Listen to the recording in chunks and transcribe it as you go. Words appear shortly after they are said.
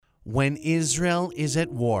When Israel is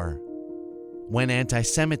at war, when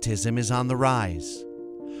anti-Semitism is on the rise,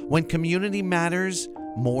 when community matters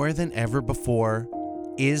more than ever before,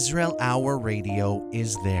 Israel Hour Radio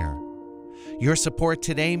is there. Your support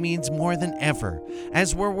today means more than ever,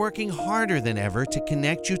 as we're working harder than ever to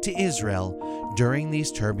connect you to Israel during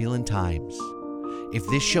these turbulent times. If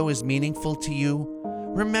this show is meaningful to you,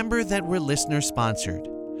 remember that we're listener-sponsored.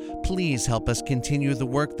 Please help us continue the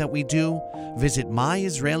work that we do. Visit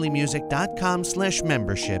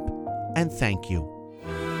myisraelimusic.com/membership, and thank you.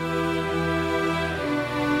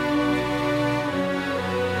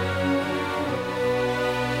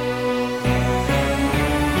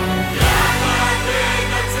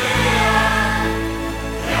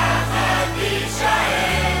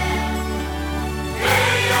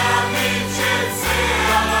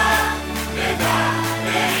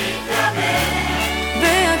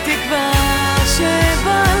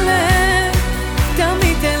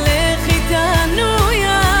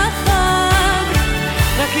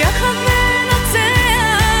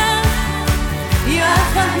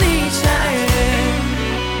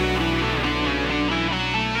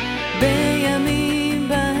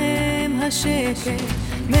 השקט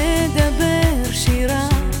מדבר שירה,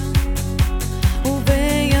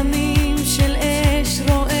 ובימים של אש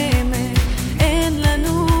רועמת אין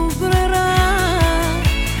לנו ברירה,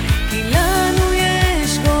 כי לנו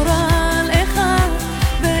יש גורל אחד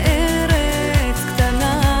בארץ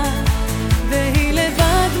קטנה, והיא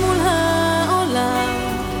לבד מול העולם,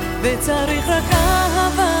 וצריך רק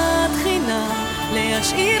אהבת חינם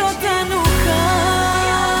להשאיר אותנו כאן.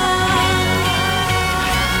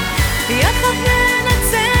 יחד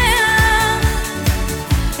ננצח,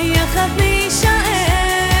 יחד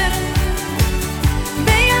נשאר,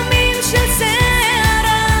 בימים של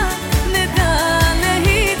סערה נדע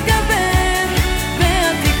להתגבר,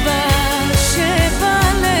 והתקווה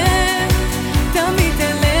שבלב תמיד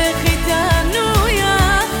תלך איתנו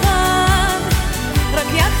יחד, רק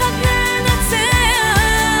יחד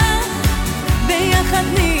ננצח, ביחד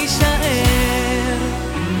נשאר.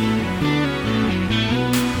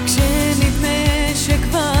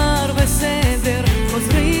 שכבר בסדר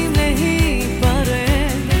חוזרים להיפרד,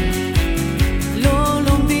 לא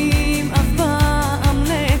לומדים אף פעם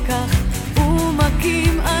לקח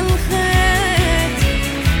ומכים על חטא,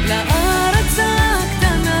 לארץ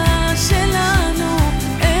הקטנה שלנו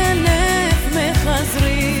 1,000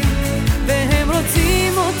 מחזרים, והם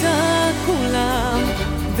רוצים אותה כולם,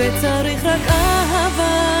 וצריך רק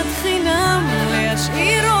אהבת חינם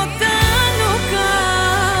להשאיר אותנו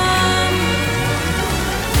כאן.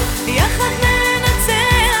 יחד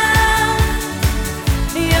ננצח,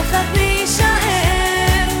 יחד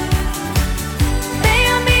נשאר,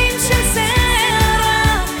 בימים של סערה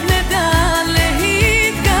נדע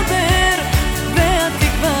להתגבר,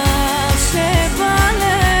 והתקווה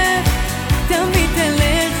שבלב תמיד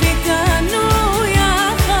תלך איתנו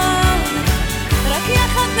יחד, רק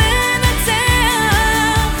יחד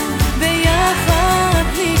ננצח, ביחד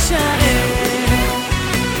נשאר.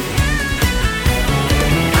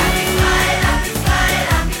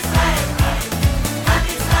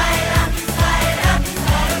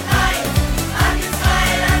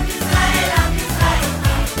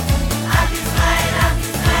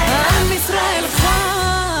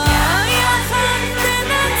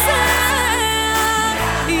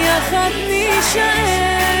 יחד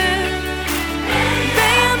נשאר,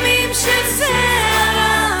 בימים של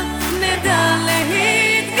סערה נדע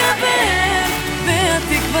להתגבר,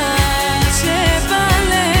 והתקווה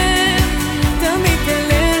שבלב תמיד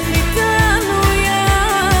תלך איתנו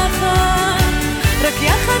יחד, רק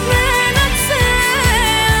יחד ננצח,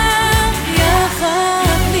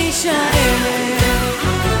 יחד נשאר.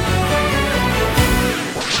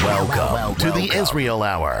 Welcome to the Israel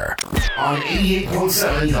Hour on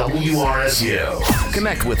 88.7 WRSU.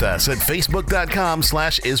 Connect with us at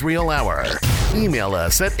facebook.com/Israel Hour. Email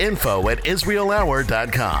us at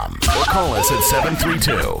info@israelhour.com or call us at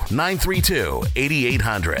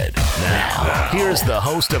 732-932-8800. Now, here's the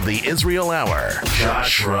host of the Israel Hour,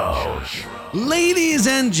 Josh Rowe. Ladies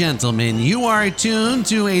and gentlemen, you are tuned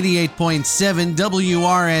to 88.7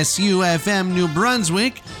 WRSU FM New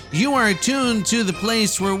Brunswick. You are tuned to the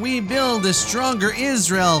place where we build a stronger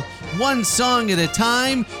Israel, one song at a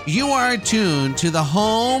time. You are tuned to the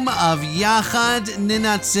home of Yachad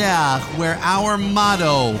Ninatzeach, where our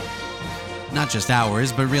motto, not just ours,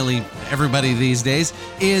 but really everybody these days,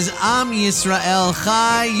 is Am Yisrael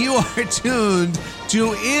Chai. You are tuned to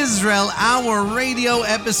Israel Hour Radio,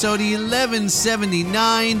 episode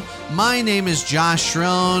 1179. My name is Josh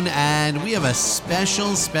Schroen, and we have a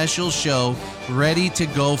special show ready to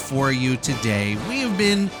go for you today. We have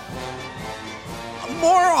been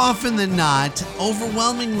more often than not,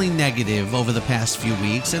 overwhelmingly negative over the past few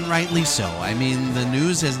weeks, and rightly so. I mean, the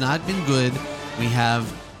news has not been good. We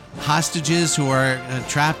have hostages who are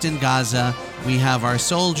trapped in Gaza. We have our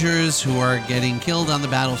soldiers who are getting killed on the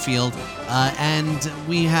battlefield. And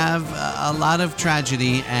we have a lot of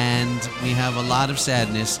tragedy, and we have a lot of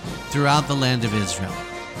sadness throughout the land of Israel.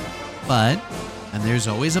 But, and there's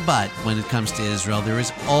always a but when it comes to Israel, there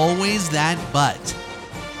is always that but.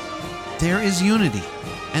 There is unity,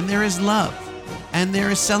 and there is love, and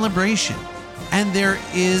there is celebration, and there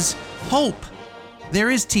is hope.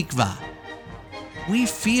 There is tikva. We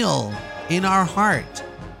feel in our heart,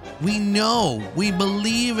 we know, we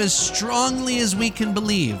believe as strongly as we can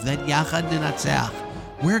believe that Yachad Ninatzeach,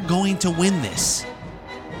 we're going to win this.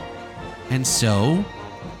 And so,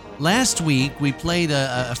 last week we played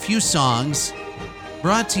a few songs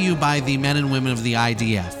brought to you by the men and women of the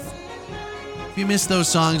IDF. If you missed those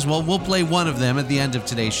songs, well, we'll play one of them at the end of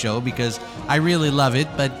today's show because I really love it,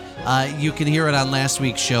 but you can hear it on last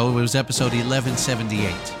week's show. It was episode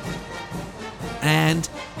 1178. And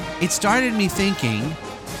it started me thinking,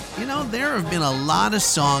 you know, there have been a lot of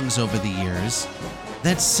songs over the years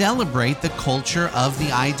that celebrate the culture of the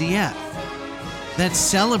IDF, that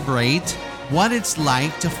celebrate what it's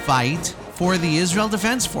like to fight for the Israel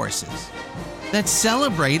Defense Forces, that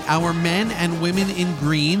celebrate our men and women in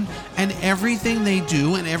green and everything they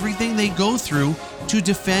do and everything they go through to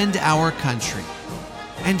defend our country.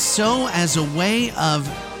 And so, as a way of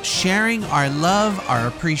sharing our love, our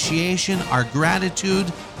appreciation, our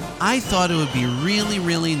gratitude, I thought it would be really,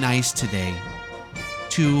 really nice today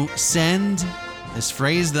to send, this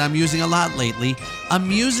phrase that I'm using a lot lately, a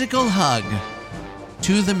musical hug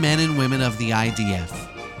to the men and women of the IDF.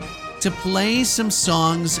 To play some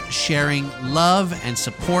songs sharing love and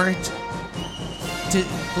support, to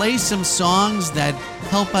play some songs that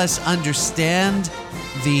help us understand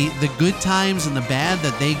the good times and the bad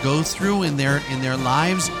that they go through in their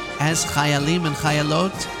lives as chayalim and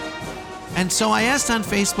chayalot. And so I asked on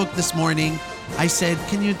Facebook this morning, I said,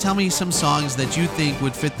 can you tell me some songs that you think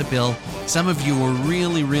would fit the bill? Some of you were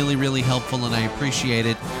really, really, really helpful, and I appreciate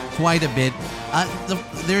it quite a bit.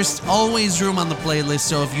 There's always room on the playlist,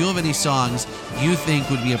 so if you have any songs you think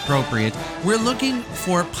would be appropriate, we're looking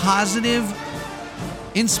for positive,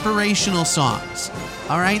 inspirational songs.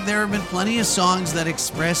 All right, there have been plenty of songs that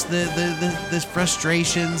express the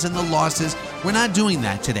frustrations and the losses. We're not doing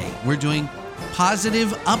that today. We're doing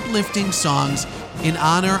positive, uplifting songs in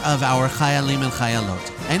honor of our Chayalim and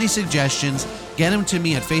Chayalot. Any suggestions, get them to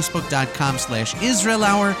me at facebook.com/Israel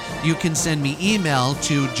Hour. You can send me email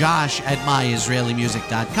to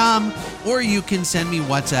josh@myisraelimusic.com, or you can send me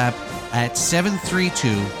WhatsApp at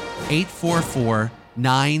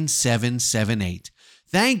 732-844-9778.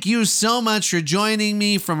 Thank you so much for joining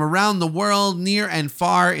me from around the world, near and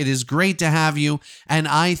far. It is great to have you, and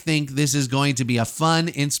I think this is going to be a fun,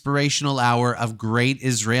 inspirational hour of great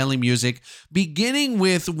Israeli music, beginning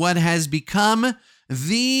with what has become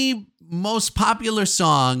the most popular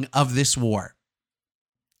song of this war.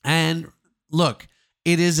 And look,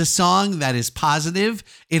 it is a song that is positive.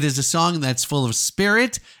 It is a song that's full of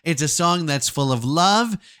spirit. It's a song that's full of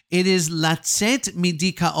love. It is Latzet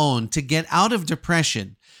Midikaon, to get out of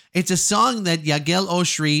depression. It's a song that Yagel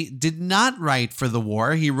Oshri did not write for the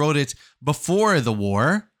war. He wrote it before the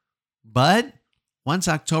war. But once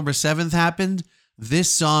October 7th happened,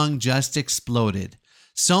 this song just exploded.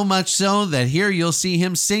 So much so that here you'll see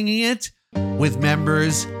him singing it with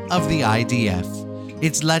members of the IDF.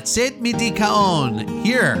 It's Latzet Midikaon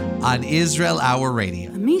here on Israel Hour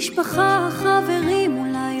Radio. המשפחה, החברים,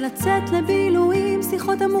 אולי לצאת לבילויים,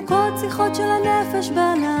 שיחות עמוקות, שיחות של הנפש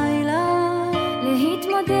בלילה.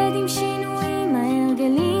 להתמודד עם שינויים,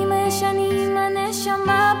 ההרגלים הישנים,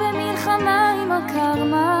 הנשמה במלחמה עם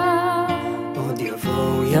הקרמה. עוד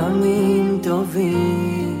יבואו ימים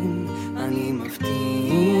טובים, אני מבטיח.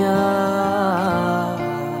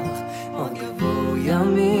 עוד יבואו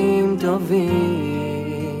ימים טובים.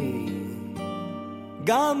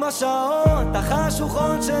 גם בשעות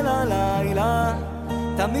החשוכות של הלילה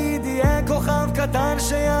תמיד יהיה כוכב קטן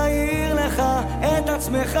שיעיר לך את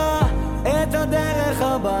עצמך, את הדרך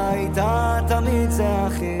הביתה. תמיד זה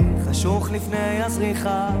הכי חשוך לפני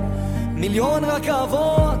הזריחה. מיליון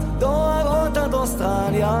רכבות דוהרות עד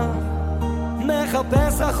אוסטרליה,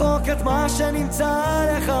 מחפש רחוק את מה שנמצא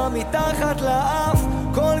לך מתחת לאף.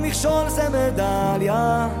 כל מכשול זה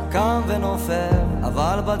מדליה, קם ונופל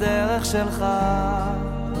אבל בדרך שלך.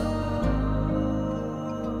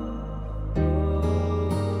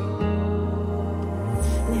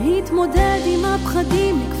 להתמודד עם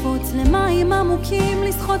הפחדים, לקפוץ למים עמוקים,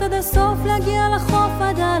 לשחות עד הסוף, להגיע לחוף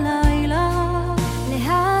עד הלילה.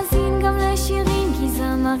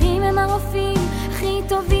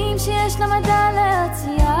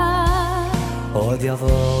 עוד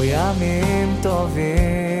יבואו ימים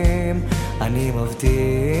טובים, אני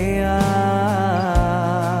מבטיח.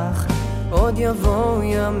 עוד יבואו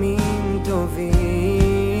ימים טובים.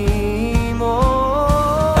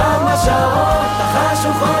 גם בשעות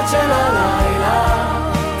החשוכות של הלילה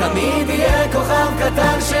תמיד יהיה כוכב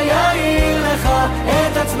קטן שיעיר לך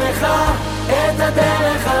את עצמך, את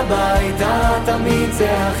הדרך הביתה. תמיד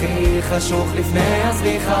זה הכי חשוך לפני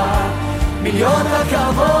הזריחה. מיליון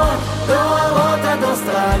רכבות דוהרות עד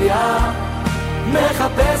אוסטרליה,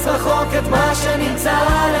 מחפש רחוק את מה שנמצא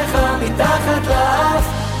לך מתחת לאף.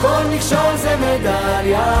 כל מכשול זה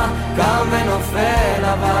מדליה, קם ונופל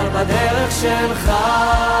אבל בדרך שלך.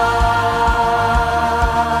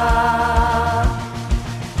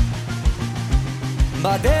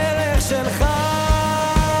 בדרך שלך,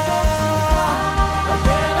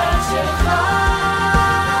 בדרך שלך.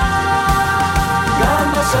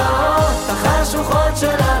 גם בשעות החשוכות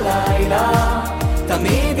של הלילה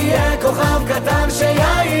תמיד יהיה כוכב קטן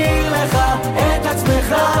שיעיר לך את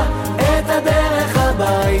עצמך, את הדרך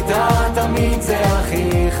הביתה. תמיד זה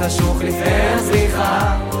הכי חשוך לפני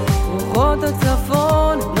הזריחה. רוחות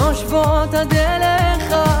הצפון נושבות עד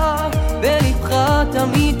אליך, בלבך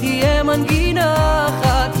תמיד תהיה מנגינה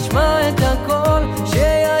אחת. תשמע את הקול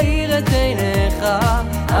שיעיר את עיניך,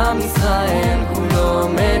 עם ישראל כולו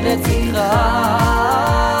עומד לצדך.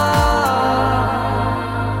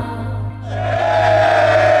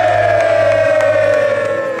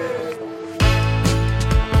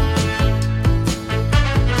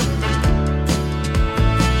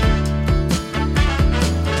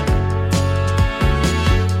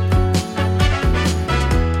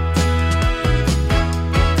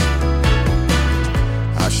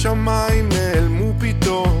 השמיים נעלמו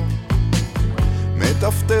פתאום,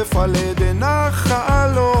 מטפטף על עדן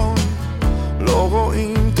החלון. לא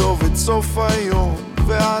רואים טוב את סוף היום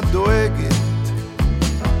ואת דואגת.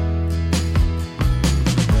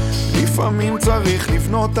 לפעמים צריך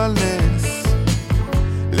לבנות על נס,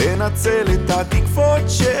 לנצל את התקוות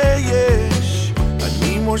שיש.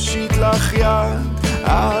 אני מושיט לך יד,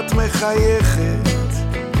 את מחייכת.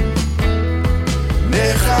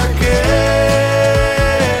 נחכה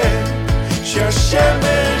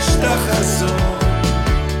שהשמש תחזור,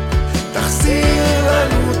 תחזיר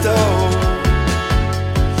לנו את האור.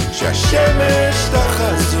 שהשמש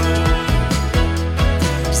תחזור,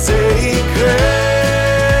 זה יקרה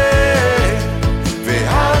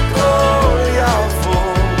והכל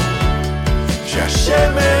יעבור.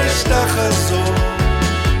 שהשמש תחזור,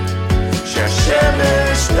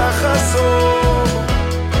 שהשמש תחזור.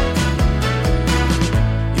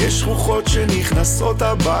 יש רוחות שנכנסות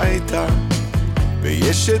הביתה,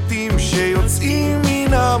 ויש עדים שיוצאים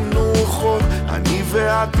מן המנוחות. אני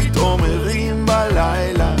ואת פתאום ערים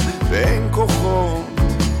בלילה ואין כוחות.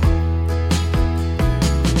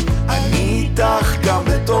 אני איתך גם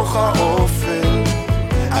בתוך האופל,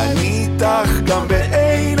 אני איתך גם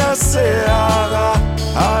בעין הסערה.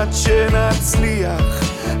 עד שנצליח,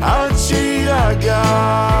 עד שירגע,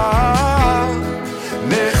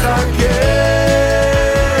 נחכה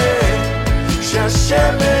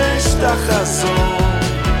שהשמש תחזור,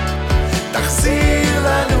 תחזיר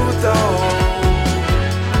לנו את האור.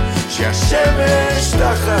 שהשמש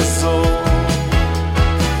תחזור,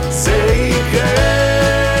 זה יקרה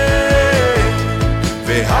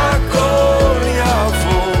והכל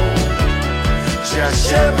יעבור.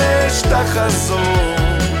 שהשמש תחזור,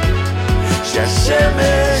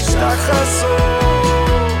 שהשמש תחזור.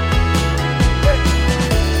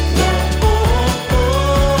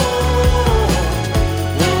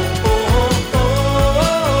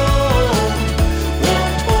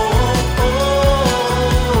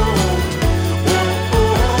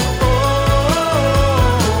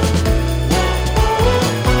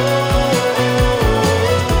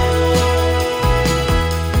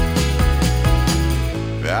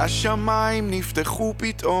 השמיים נפתחו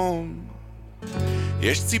פתאום,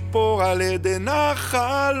 יש ציפור על עדן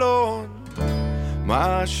החלון.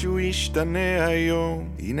 משהו ישתנה היום,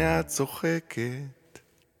 הנה את צוחקת.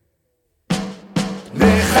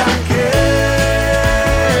 נחכה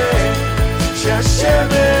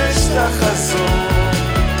שהשמש תחזור,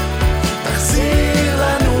 תחזיר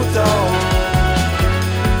לנו את האור.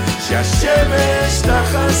 שהשמש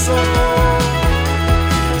תחזור,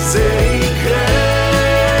 זה יקרה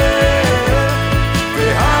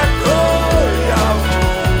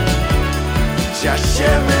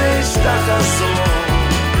שהשמש תחזור,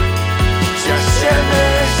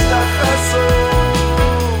 שהשמש תחזור.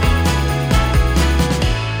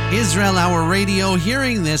 Israel Hour Radio,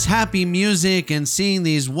 hearing this happy music and seeing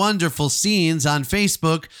these wonderful scenes on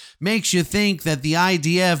Facebook makes you think that the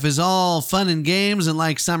IDF is all fun and games and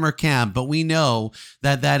like summer camp, but we know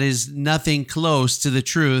that that is nothing close to the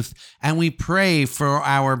truth, and we pray for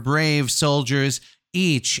our brave soldiers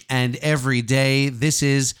each and every day. This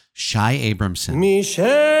is Shai Abramson.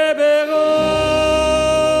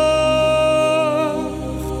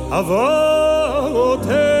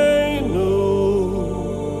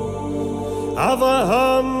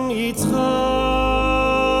 אברהם, יצחק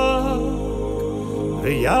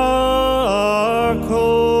ויעקב,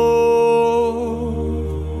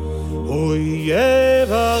 הוא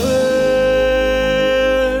יברך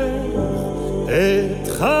את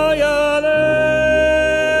חיילי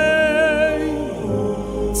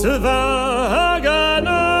צבא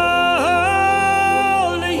הגנה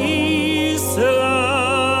לישראל,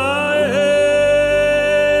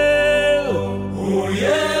 הוא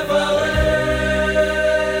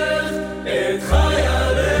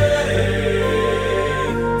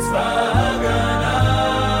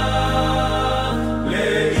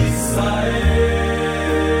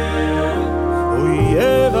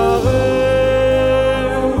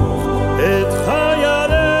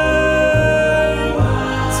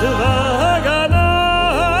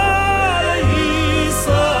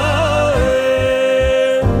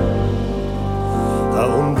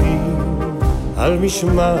על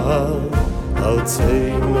משמר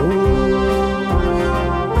ארצנו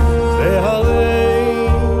והרי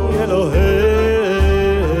אלוהינו,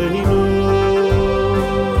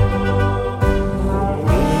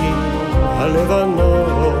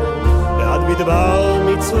 מהלבנון ועד מדבר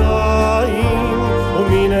מצרים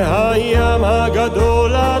ומן הים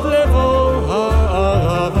הגדול עד לבוא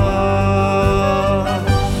הערבה,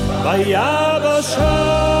 ביבשה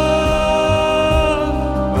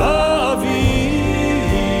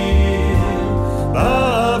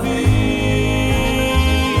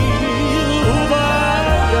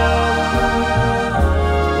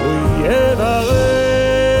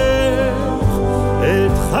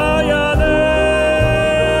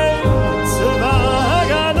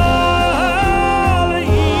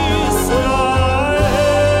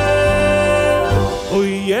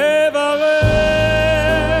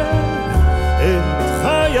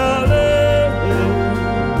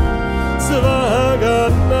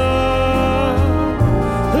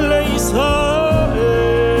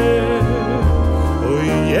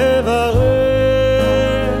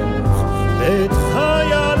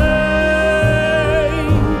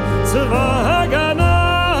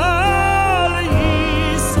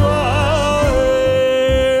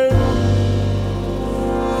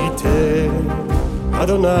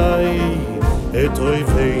אדוני את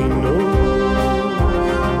אויבינו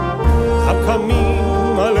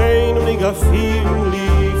הקמים עלינו ניגפים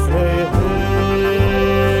לפניהם.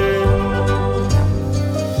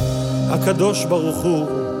 הקדוש ברוך הוא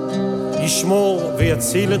ישמור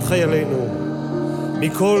ויציל את חיילינו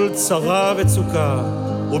מכל צרה וצוקה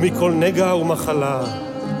ומכל נגע ומחלה,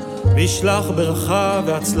 וישלח ברכה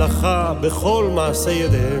והצלחה בכל מעשה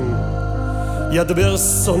ידיהם. ידבר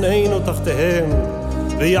שונאינו תחתיהם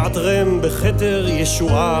ויעטרם בכתר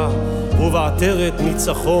ישועה ובעטרת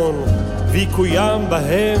ניצחון, ויקוים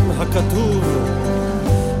בהם הכתוב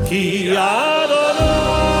כי אדוני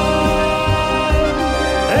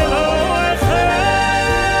אלוהיכם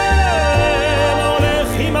הולך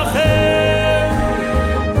עמכם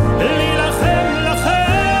להילחם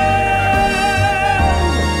לכם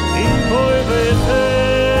עם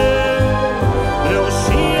אויביכם,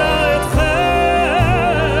 להושיע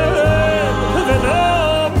אתכם ולא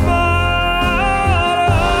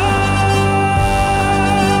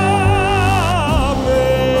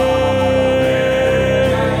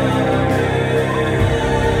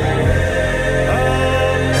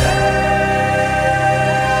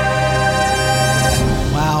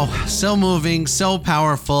so moving, so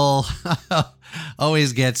powerful.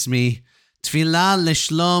 Always gets me. Tfilah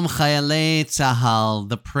Lishlom Chayalei Tzahal,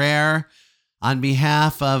 the prayer on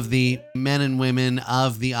behalf of the men and women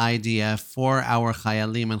of the IDF, for our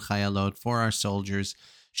Chayalim and Chayalot, for our soldiers.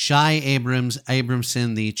 Shai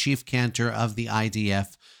Abramson, the chief cantor of the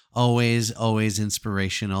IDF, always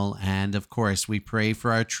inspirational. And of course, we pray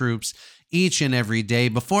for our troops each and every day.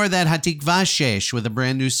 Before that, Hatikva Shesh with a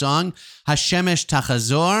brand new song, Hashemesh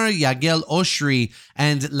Tachazor, Yagel Oshri,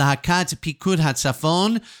 and Lahakat Pikud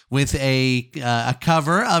Hatzafon with a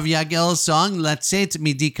cover of Yagel's song, Latzet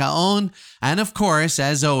Midikaon. And of course,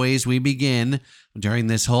 as always, we begin during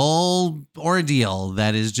this whole ordeal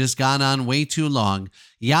that has just gone on way too long.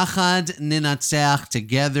 Yachad Ninatzeach,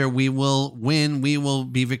 together we will win, we will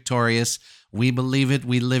be victorious. We believe it,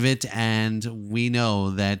 we live it, and we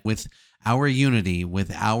know that with our unity,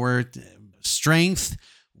 with our strength,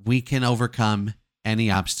 we can overcome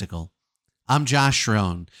any obstacle. I'm Josh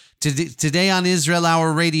Schroen. Today on Israel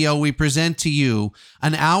Hour Radio, we present to you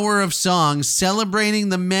an hour of songs celebrating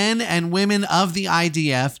the men and women of the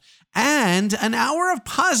IDF and an hour of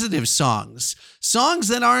positive songs. Songs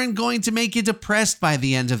that aren't going to make you depressed by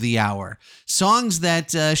the end of the hour. Songs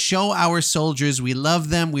that show our soldiers we love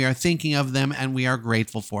them, we are thinking of them, and we are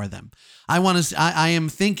grateful for them. I am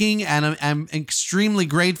thinking and I'm extremely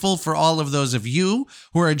grateful for all of those of you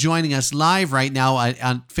who are joining us live right now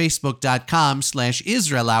on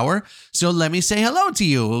Facebook.com/Israel Hour. So let me say hello to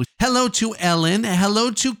you. Hello to Ellen.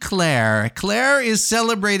 Hello to Claire. Claire is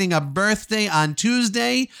celebrating a birthday on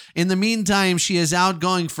Tuesday. In the meantime, she is out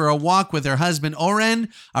going for a walk with her husband Oren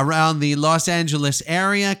around the Los Angeles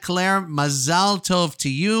area. Claire, mazal tov to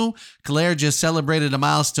you. Claire just celebrated a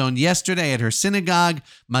milestone yesterday at her synagogue.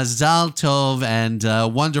 Mazal tov and a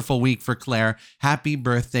wonderful week for Claire. Happy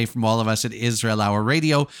birthday from all of us at Israel Hour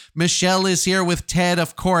Radio. Michelle is here with Ted,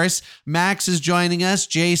 of course. Max is joining us,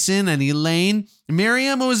 Jason and Elaine.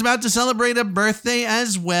 Miriam, who is about to celebrate a birthday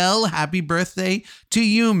as well. Happy birthday to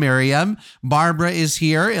you, Miriam. Barbara is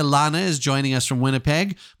here. Ilana is joining us from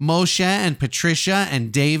Winnipeg. Moshe and Patricia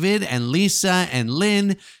and David and Lisa and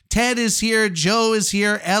Lynn. Ted is here. Joe is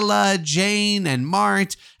here. Ella, Jane, and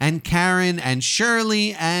Mart, and Karen, and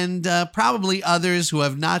Shirley, and probably others who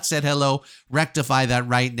have not said hello. Rectify that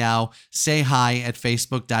right now. Say hi at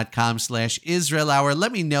Facebook.com/Israel Hour.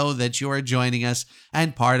 Let me know that you are joining us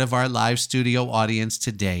and part of our live studio audience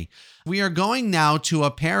today. We are going now to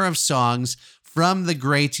a pair of songs from the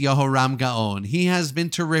great Yehoram Gaon. He has been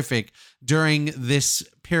terrific during this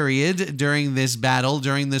period, during this battle,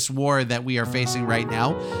 during this war that we are facing right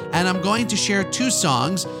now. And I'm going to share two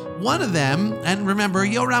songs. One of them, and remember,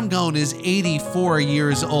 Yehoram Gaon is 84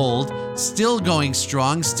 years old, still going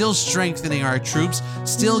strong, still strengthening our troops,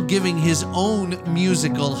 still giving his own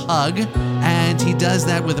musical hug. And he does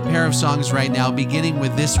that with a pair of songs right now, beginning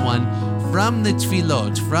with this one from the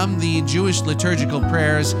Tfilot, from the Jewish liturgical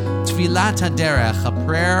prayers, Tfilat HaDerech, a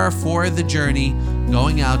prayer for the journey,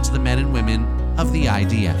 going out to the men and women of the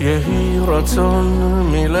IDF. יהי רצון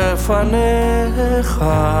מלפניך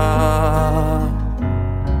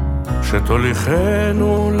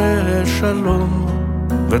שתוליכנו לשלום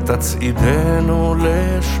ותצעידנו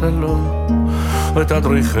לשלום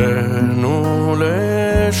ותדריכנו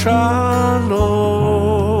לשלום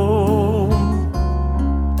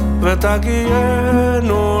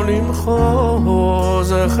ותגיענו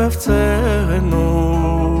למחוז חפצנו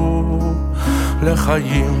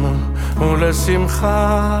לחיים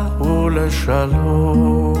ולשמחה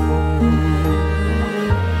ולשלום.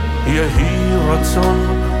 יהי רצון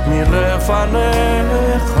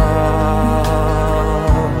מלפניך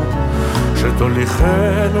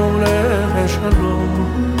שתוליכנו לשלום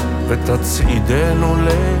ותצעידנו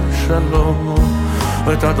לשלום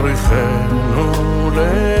ותדריכנו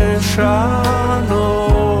לשלום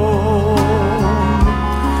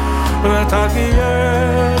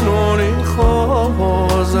ותגיענו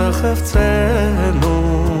למחוז חפצנו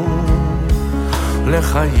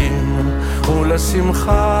לחיים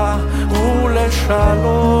ולשמחה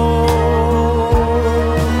ולשלום.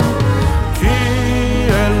 כי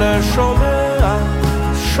אלה שומע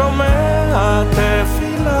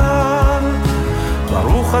תפילה,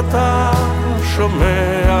 ברוך אתה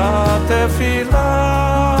שומע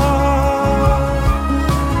תפילה.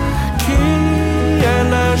 כי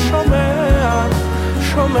אלה שומע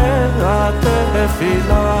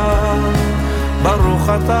תפילה, ברוך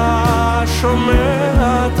אתה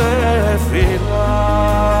שומע תפילה.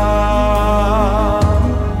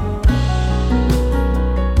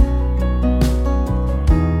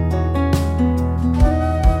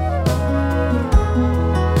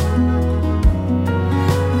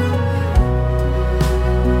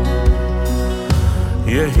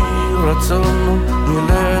 יהי רצון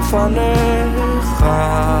מלפניך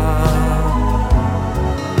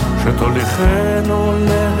שתוליכנו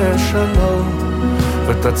לשלום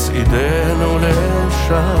ותצעידנו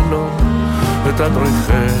לשלום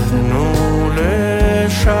ותדריכנו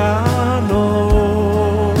לשלום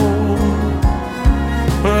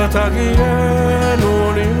ותגיענו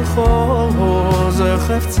למחוז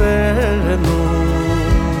חפצנו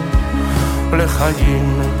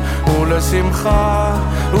לחיים ולשמחה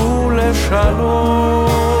ולשלום.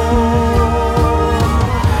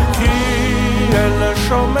 כי אלה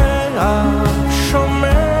שומע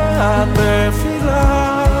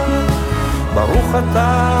תפילה, ברוך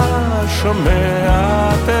אתה שומע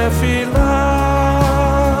תפילה.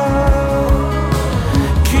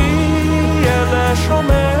 כי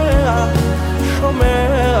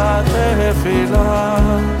תפילה,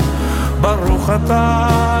 ברוך אתה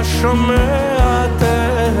שומע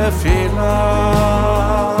תפילה,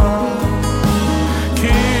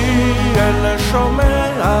 כי אלה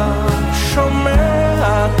שומע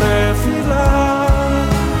תפילה,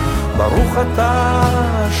 ברוך אתה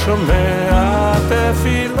שומע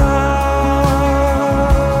תפילה,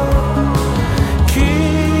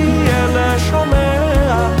 כי אלה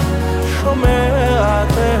שומע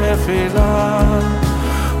תפילה,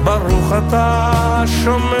 ברוך אתה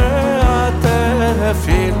שומע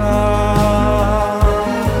תפילה.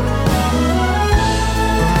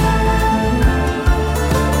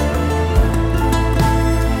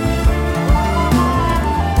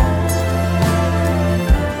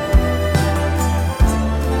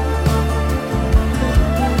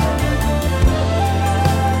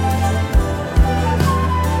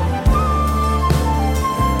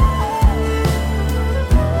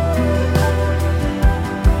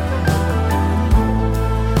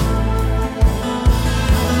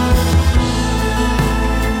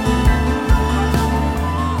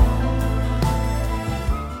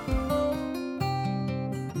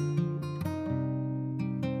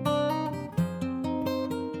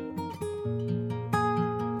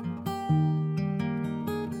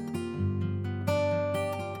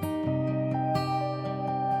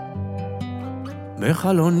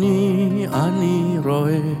 בחלוני אני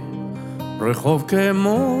רואה רחוב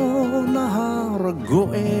כמו נהר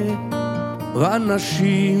גואה,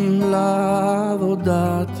 ואנשים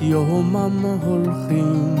לעבודת יומם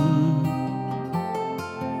הולכים,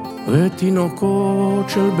 ותינוקות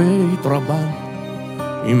של בית רבם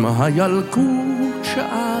עם הילקוט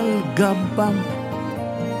שעל גבם,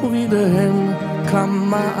 ובידיהם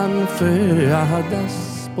כמה ענפי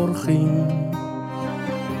ההדס פורחים.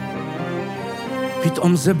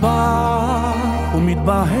 פתאום זה בא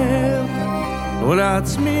ומתבהר,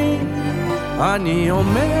 ולעצמי אני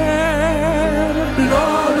אומר,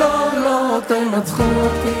 לא, לא, לא תנצחו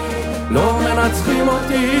אותי, לא מנצחים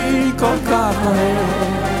אותי כל כך מהר.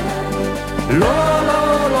 לא,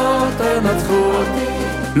 לא, לא תנצחו אותי,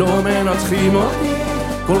 לא מנצחים אותי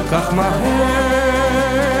כל כך מהר.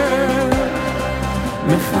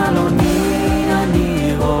 מחלוני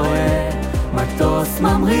אני רואה מטוס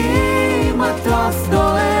ממריא, מטוס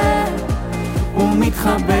דוהר,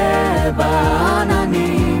 ומתחבא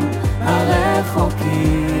בעננים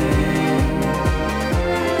הרחוקים.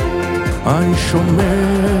 אני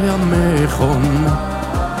שומע מכונה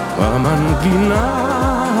במנגינה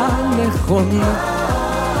הנכונה,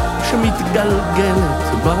 שמתגלגלת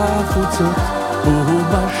בחוצות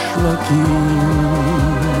ובשווקים,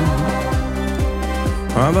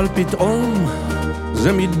 אבל פתאום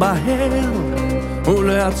זה מתבהר,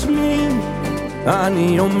 ולעצמי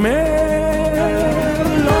אני אומר,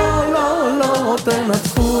 לא, לא, לא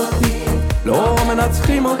תנצחו אותי, לא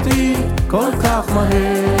מנצחים אותי כל כך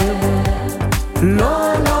מהר.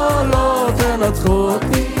 לא, לא, לא תנצחו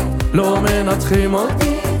אותי, לא מנצחים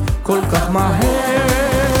אותי כל כך מהר.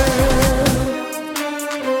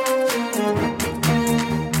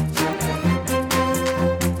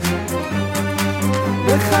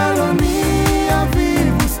 בחלומי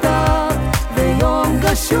אביב מוסתר, ויום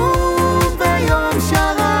גשום ויום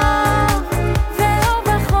שרב, ואור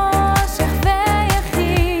בחושך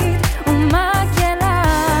ויחיד ומקהלה.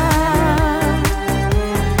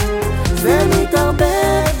 זה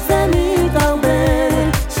מתערבב, זה מתערבב,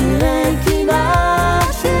 שירי קינה,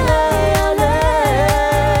 שירי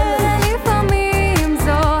הלב. ולפעמים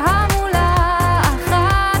זו המולה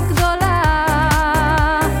אחת גדולה,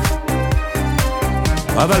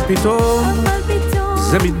 אבל פתאום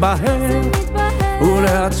זה מתבהר,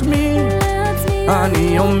 ולעצמי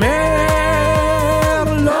אני אומר,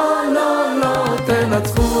 לא, לא, לא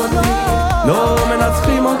תנצחו אותי, לא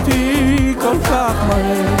מנצחים אותי כל כך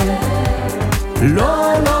מהר.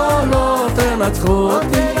 לא, לא, לא תנצחו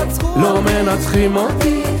אותי, לא מנצחים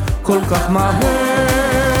אותי כל כך מהר.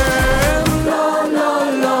 לא,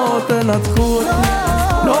 לא, לא תנצחו אותי,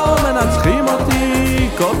 לא מנצחים אותי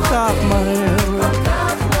כל כך מהר.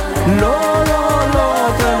 לא, לא, לא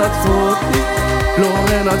תנצחו אותי, לא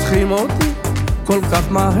מנצחים אותי כל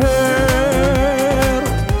כך מהר.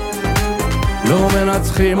 לא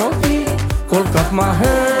מנצחים אותי כל כך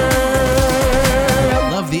מהר.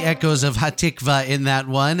 Love the echoes of Hatikva in that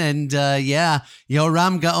one. And yeah,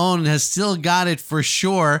 Yoram Gaon has still got it for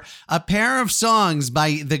sure. A pair of songs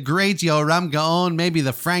by the great Yoram Gaon, maybe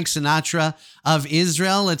the Frank Sinatra of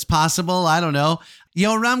Israel. It's possible. I don't know.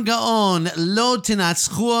 Yoram Gaon, Lo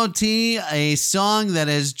Tinatzchu Oti, a song that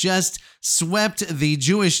has just swept the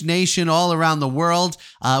Jewish nation all around the world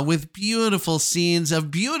with beautiful scenes of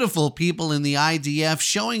beautiful people in the IDF,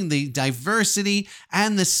 showing the diversity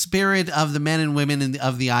and the spirit of the men and women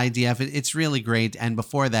of the IDF. It's really great. And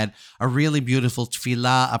before that, a really beautiful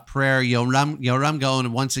tefillah, a prayer, Yoram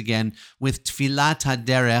Gaon once again with Tfilat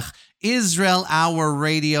HaDerech. Israel Hour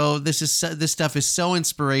Radio. This stuff is so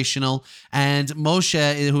inspirational. And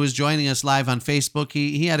Moshe, who is joining us live on Facebook,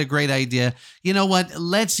 he had a great idea. You know what?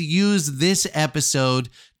 Let's use this episode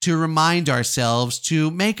to remind ourselves to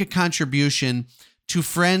make a contribution to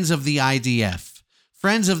Friends of the IDF.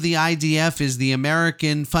 Friends of the IDF is the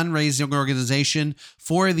American fundraising organization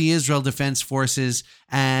for the Israel Defense Forces,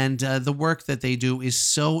 and the work that they do is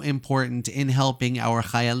so important in helping our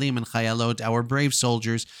Chayalim and Chayalot, our brave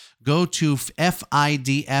soldiers. Go to FIDF.org.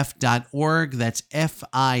 That's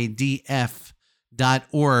FIDF.org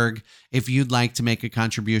if you'd like to make a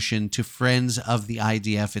contribution to Friends of the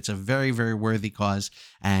IDF. It's a very, very worthy cause,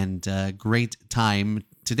 and great time.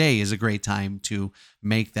 Today is a great time to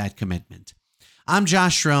make that commitment. I'm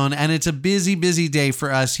Josh Schroen, and it's a busy, busy day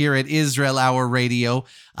for us here at Israel Hour Radio.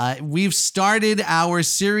 We've started our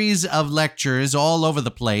series of lectures all over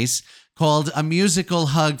the place called A Musical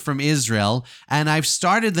Hug from Israel, and I've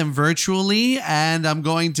started them virtually, and I'm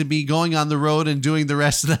going to be going on the road and doing the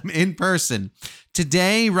rest of them in person.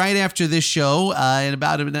 Today, right after this show, in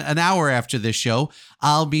about an hour after this show,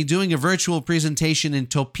 I'll be doing a virtual presentation in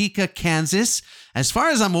Topeka, Kansas. As far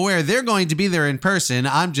as I'm aware, they're going to be there in person.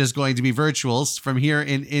 I'm just going to be virtual from here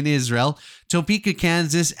in Israel. Topeka,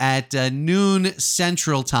 Kansas at noon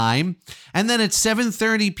Central Time. And then at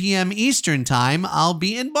 7:30 p.m. Eastern Time, I'll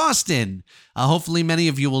be in Boston. Hopefully many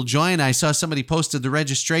of you will join. I saw somebody posted the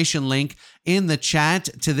registration link in the chat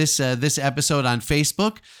to this episode on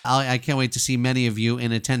Facebook. I can't wait to see many of you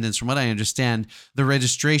in attendance. From what I understand, the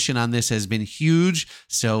registration on this has been huge.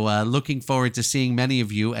 So looking forward to seeing many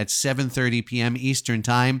of you at 7:30 p.m. Eastern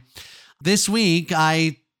Time. This week,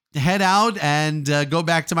 I head out and go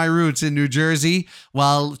back to my roots in New Jersey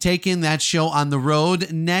while taking that show on the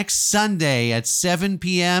road. Next Sunday at 7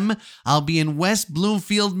 p.m., I'll be in West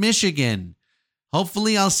Bloomfield, Michigan.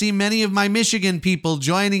 Hopefully, I'll see many of my Michigan people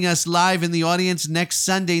joining us live in the audience next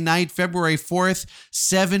Sunday night, February 4th,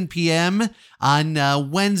 7 p.m.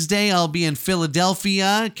 On Wednesday, I'll be in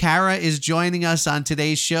Philadelphia. Kara is joining us on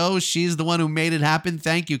today's show. She's the one who made it happen.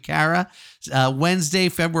 Thank you, Kara. Wednesday,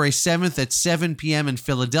 February 7th at 7 p.m. in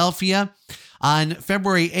Philadelphia. On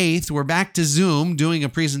February 8th, we're back to Zoom doing a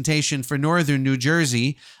presentation for Northern New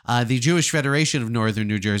Jersey, the Jewish Federation of Northern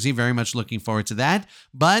New Jersey. Very much looking forward to that.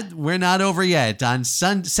 But we're not over yet. On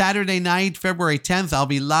Saturday night, February 10th, I'll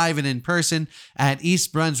be live and in person at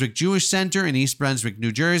East Brunswick Jewish Center in East Brunswick,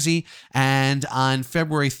 New Jersey. And on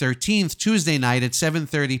February 13th, Tuesday night at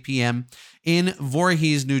 7:30 p.m., in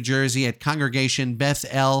Voorhees, New Jersey at Congregation Beth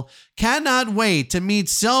El. Cannot wait to meet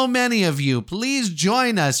so many of you. Please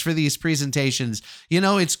join us for these presentations. You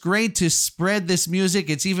know, it's great to spread this music.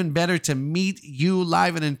 It's even better to meet you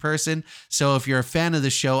live and in person. So if you're a fan of the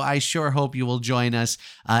show, I sure hope you will join us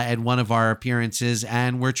at one of our appearances.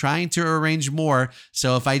 And we're trying to arrange more.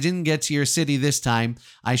 So if I didn't get to your city this time,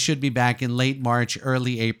 I should be back in late March,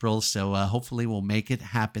 early April. So hopefully we'll make it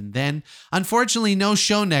happen then. Unfortunately, no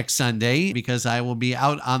show next Sunday because I will be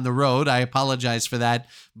out on the road. I apologize for that,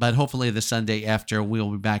 but hopefully the Sunday after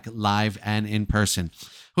we'll be back live and in person.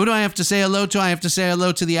 Who do I have to say hello to? I have to say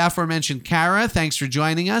hello to the aforementioned Kara. Thanks for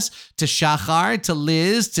joining us. To Shachar, to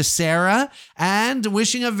Liz, to Sarah, and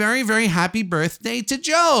wishing a very, very happy birthday to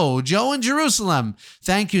Joe. Joe in Jerusalem.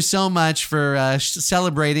 Thank you so much for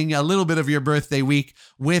celebrating a little bit of your birthday week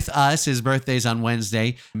with us. His birthday's on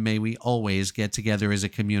Wednesday. May we always get together as a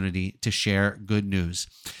community to share good news.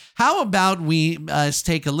 How about we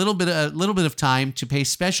take a little bit of time to pay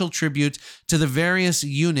special tribute to the various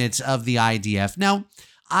units of the IDF. Now,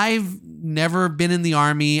 I've never been in the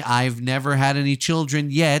Army. I've never had any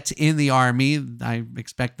children yet in the Army. I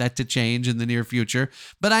expect that to change in the near future.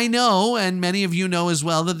 But I know, and many of you know as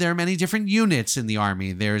well, that there are many different units in the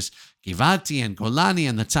Army. There's Givati and Golani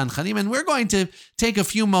and the Tzanchanim, and we're going to take a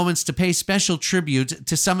few moments to pay special tribute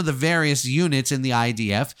to some of the various units in the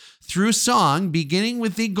IDF through song, beginning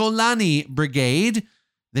with the Golani Brigade.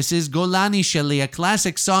 This is Golani Sheli, a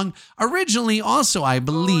classic song, originally also, I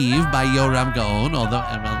believe, by Yoram Gaon, although,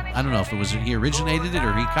 well, I don't know if it was he originated it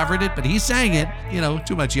or he covered it, but he sang it. You know,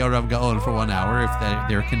 too much Yoram Gaon for 1 hour, if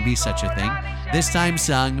there can be such a thing. This time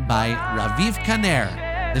sung by Raviv Kaner.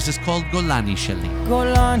 This is called Golani Sheli.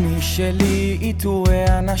 גולני שלי עיטורי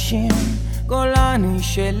אנשים, גולני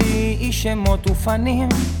שלי היא שמות ופנים,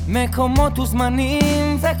 מקומות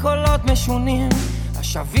וזמנים וקולות משונים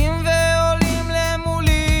השבים ועולים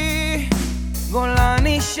למולי.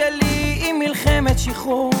 גולני שלי היא מלחמת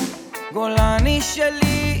שחרור, גולני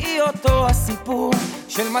שלי היא אותו הסיפור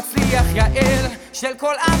של מצליח יעל, של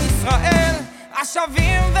כל עם ישראל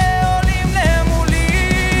השבים ועולים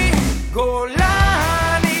למולי.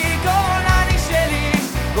 גולני, גולני שלי,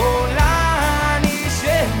 גולני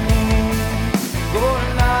שלי,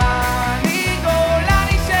 גולני,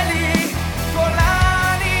 גולני שלי,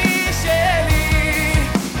 גולני שלי,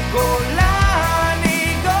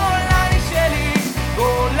 גולני, גולני שלי,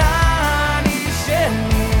 גולני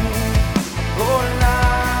שלי,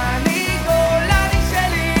 גולני, גולני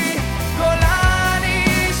שלי, גולני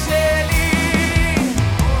שלי,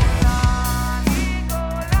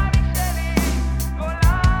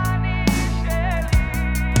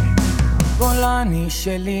 גולני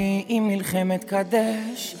שלי היא מלחמת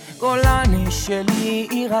קדש, גולני שלי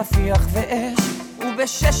היא רפיח ואש,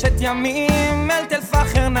 ובששת ימים אל תל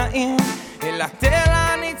פחר נעים, אל התל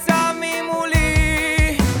הניצב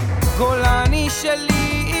ממולי. גולני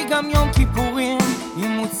שלי היא גם יום כיפורים, היא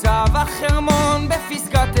מוצב החרמון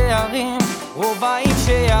בפסקת הערים, רובעים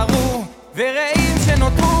שירו ורעים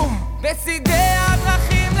שנותרו בצידי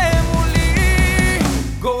הדרכים למולי.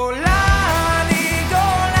 גולני,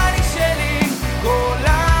 גולני שלי,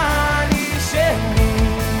 גולני שלי,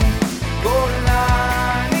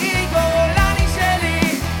 גולני, גולני שלי,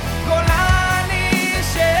 גולני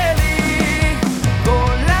שלי,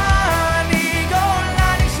 גולני,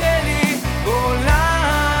 גולני שלי,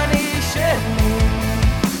 גולני שלי,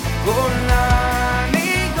 גולני,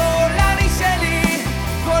 גולני שלי,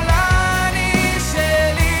 גולני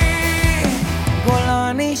שלי,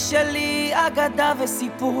 גולני שלי אגדה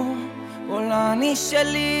וסיפור, גולני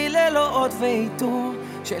שלי ללא עוד ואיתור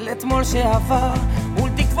של אתמול שעבר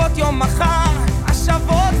ולתקוות יום מחר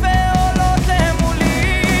השבות ועולות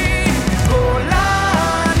למולי.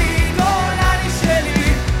 גולני, גולני שלי,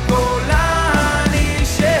 גולני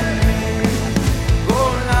שלי,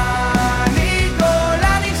 גולני,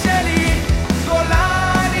 גולני שלי,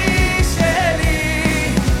 גולני שלי,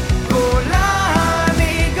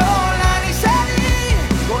 גולני, גולני שלי,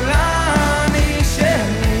 גולני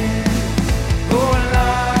שלי,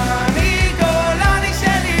 גולני, גולני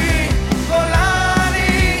שלי,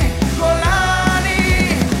 גולני, גולני,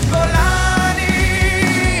 גולני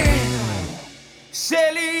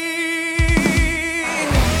שלי.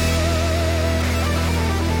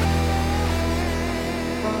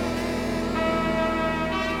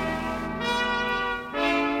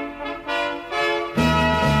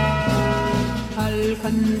 על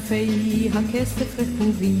כנפי הכסף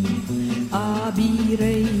רקובים,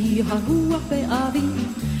 אבירי הרוח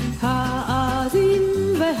באביב, העזים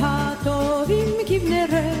והטובים כבני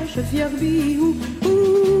רשף יגביהו,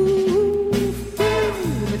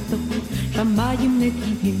 בתוך שמיים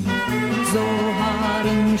נקיים,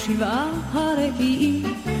 זוהרים שבעה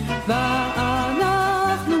הרקיעים,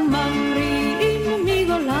 ואנחנו ממריאים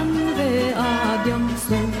מגולן ועד ים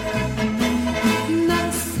סוף.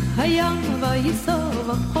 נס הים ויסוב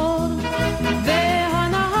החור,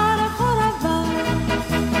 והנהר החור עבר,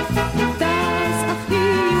 טס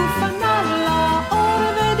אחי ופנה לאור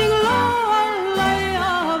ודגלו עלי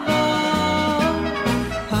עבר.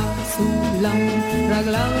 הסולם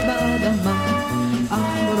רגליו באדמה,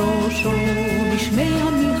 אך ראשו בשמי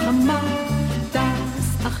המלחמה, טס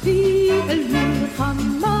אחי אל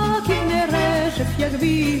מלחמה כבני רשף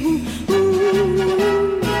יגביהו.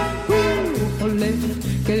 חולף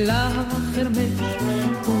כלהב החרמש,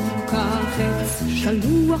 הוא כחץ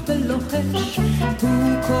שלוח ולוחש,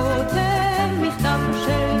 הוא כותב מכתב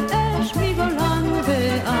של אש מגולן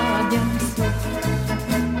ועד ים סוף.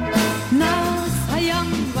 נס הים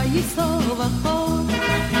ויסוב החור,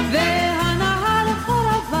 והנהר החור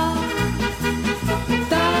עבר,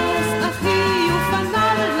 טס אחי ופנה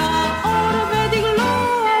לאור ודגלו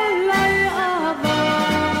עלי עבר.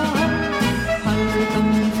 על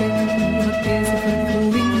כנפי הכסף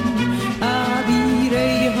רקובים,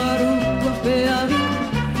 אבירי הרוח באביב,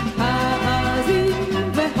 העזים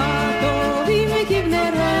והטובים כבני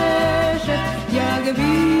רשת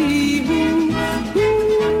יגביהו.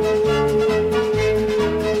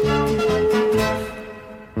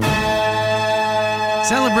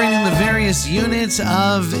 Celebrating the various units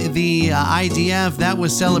of the IDF, that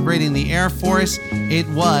was celebrating the Air Force. It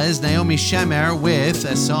was Naomi Shemer with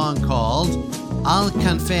a song called Al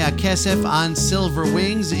Kanfei HaKesef on Silver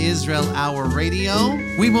Wings, Israel Hour Radio.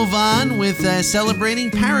 We move on with celebrating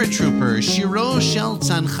Paratrooper, Shiro Shel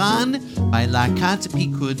Tzנחan by Lakat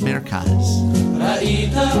Pikud Merkaz.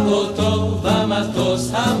 ראית אותו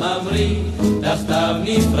המטוס הממריא, תחתיו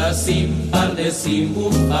נפרסים פרדסים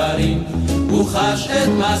וכפרים, הוא חש את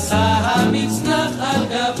מסע המצנח על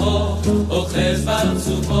גבו, אוחז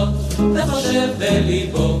פרצופות וחושב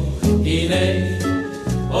בליבו, הנה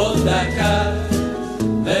עוד דקה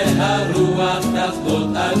והרוח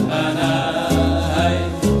תחבוט על פניי,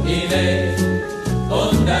 הנה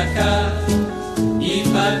עוד דקה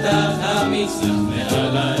ייפתח המצנח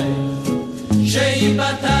מעליי,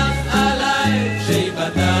 שיפתח עליי,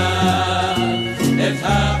 שיפתח את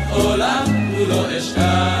העולם כולו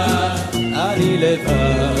אשכח, אני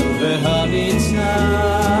לבד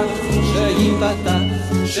והמצנח שיפתח,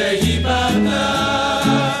 שיפתח,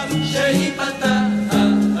 שיפתח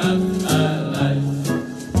עליי.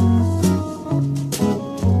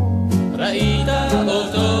 ראית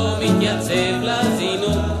אותו מתייצב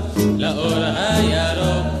לזינוק, לאור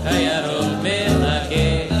הירוק, הירוק מחכה,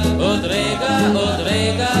 עוד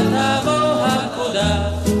רגע תבוא הפקודה,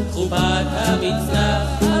 חופת המצנח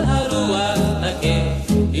על הרוח נקה,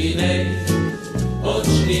 הנה עוד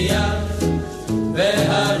שנייה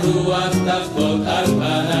והרוח תחבוט על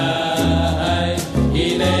פניי,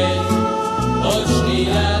 הנה עוד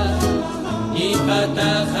שנייה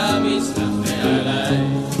ייפתח המצנח מעליי,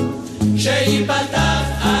 שיפתח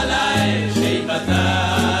עליי,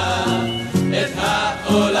 שיפתח את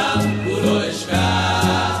העולם כולו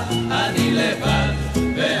אשכח, אני לבד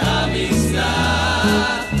והמצנח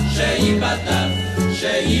שיפתח,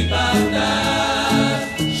 שיפתח,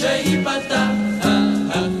 שיפתח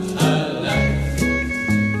עליי.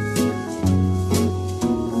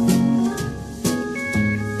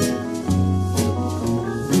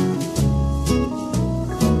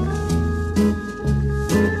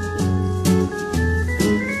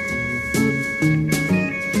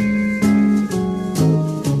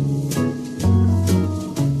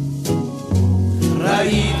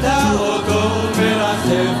 ראית אותו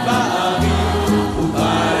מרחב באוויר,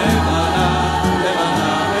 ובלמעלה,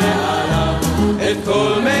 למעלה מעליו, את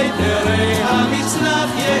כל מיתרי המצנח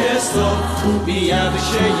יאסוף, מיד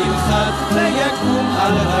שינחת ויקום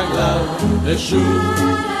על רגליו, ושוב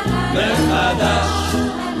מחדש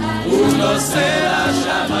הוא נושא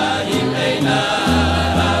לשמיים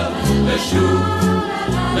עיניו, ושוב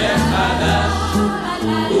מחדש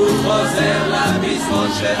הוא חוזר לפזמון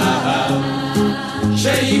שאהב,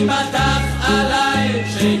 שיפתח עליי,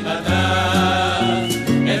 שיפתח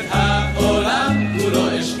את העולם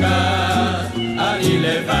כולו אשכח, אני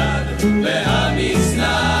לבד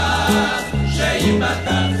והמצנח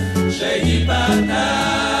שיפתח,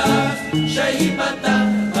 שיפתח, שיפתח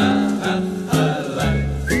עליי.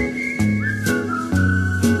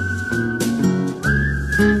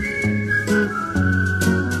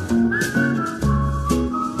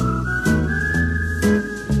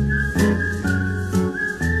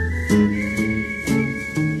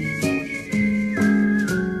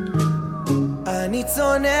 אני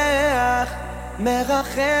צונח,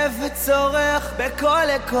 מרחב וצורח בכל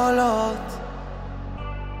הקולות,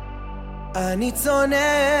 אני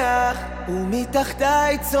צונח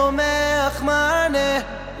ומתחתיי צומח מענה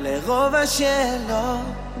לרוב השאלות,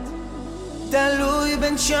 תלוי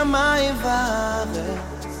בין שמיים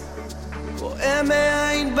וארץ, רואה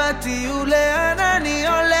מאין באתי ולאן אני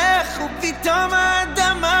הולך, ופתאום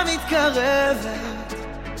האדמה מתקרבת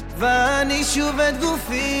ואני שוב את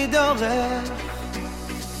גופי דורך,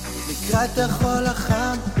 לקראת החול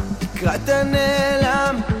החם, לקראת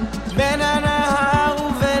הנעלם, בין הנהר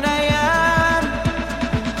ובין הים,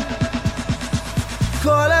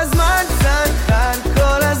 כל הזמן צנחן,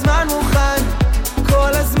 כל הזמן מוכן,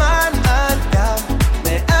 כל הזמן אדם,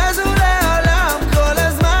 מאז ולעולם, כל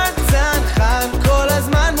הזמן צנחן, כל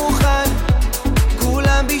הזמן מוכן,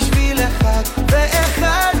 כולם בשביל אחד,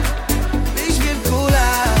 ואחד בשביל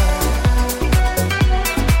כולם.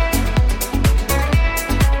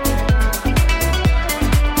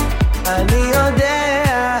 אני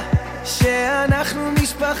יודע שאנחנו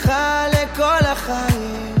משפחה לכל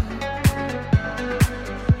החיים,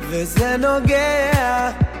 וזה נוגע,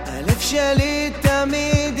 הלב שלי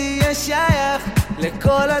תמיד יהיה שייך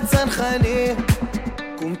לכל הצנחנים,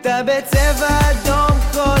 קומתה בצבע אדום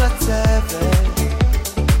כל הצוות,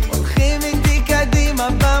 הולכים איתי קדימה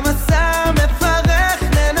במסע מפרך,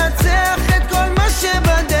 ננצח את כל מה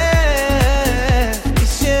שבדרך,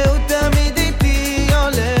 אישהו תמיד איתי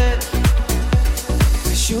הולך,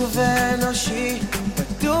 ושוב אנושי,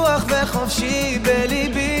 פתוח וחופשי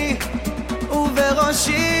בליבי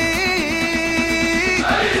ובראשי,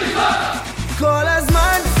 כל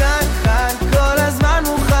הזמן צנחן, כל הזמן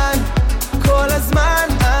מוכן, כל הזמן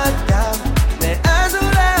אדם, מאז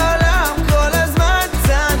ולעולם, כל הזמן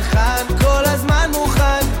צנחן, כל הזמן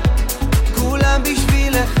מוכן, כולם בשביל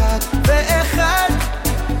בשביל אחד ואחד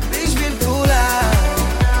בשביל כולם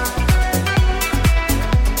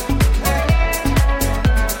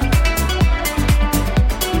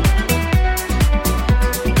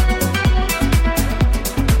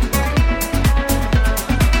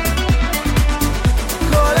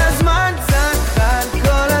כל הזמן צנחן,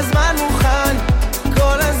 כל הזמן מוכן,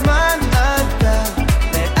 כל הזמן אתה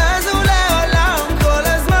מאז ולעולם, כל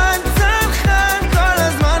הזמן צנחן, כל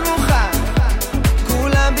הזמן מוכן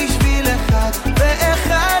כולם בשביל אחד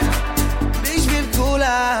ואחד בשביל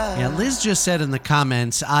כולם. Yeah, Liz just said in the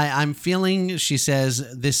comments, I'm feeling, she says,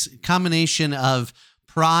 this combination of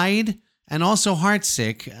pride and also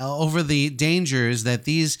heartsick over the dangers that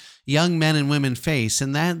these young men and women face.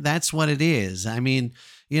 And that's what it is. I mean,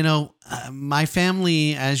 you know, my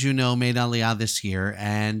family, as you know, made Aliyah this year.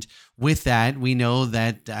 And with that, we know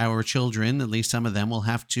that our children, at least some of them, will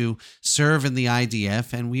have to serve in the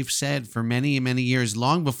IDF. And we've said for many, many years,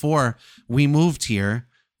 long before we moved here,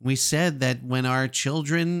 we said that when our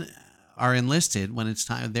children are enlisted, when it's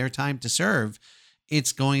time, their time to serve,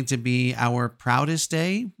 it's going to be our proudest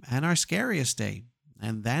day and our scariest day.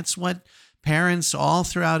 And that's what parents all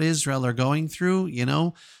throughout Israel are going through. You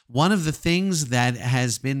know, one of the things that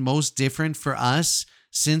has been most different for us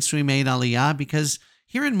since we made Aliyah, because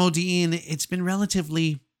here in Modi'in, it's been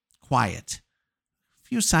relatively quiet. A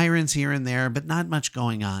few sirens here and there, but not much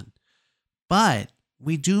going on. But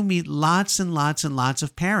we do meet lots and lots and lots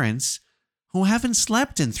of parents who haven't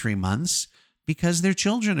slept in 3 months because their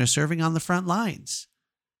children are serving on the front lines.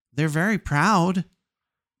 They're very proud,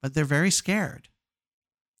 but they're very scared.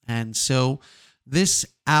 And so this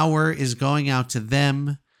hour is going out to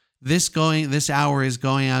them. This hour is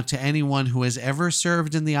going out to anyone who has ever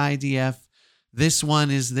served in the IDF.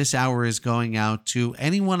 This hour is going out to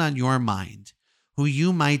anyone on your mind who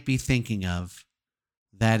you might be thinking of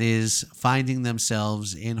that is finding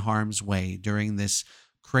themselves in harm's way during this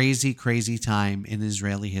crazy, crazy time in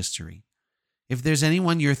Israeli history. If there's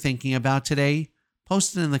anyone you're thinking about today,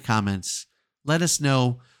 post it in the comments. Let us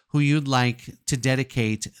know who you'd like to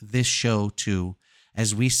dedicate this show to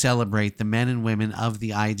as we celebrate the men and women of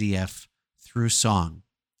the IDF through song.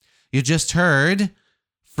 You just heard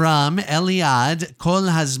from Eliad, Kol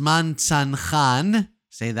Hazman Tzanchen.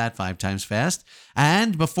 Say that 5 times fast.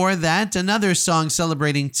 And before that, another song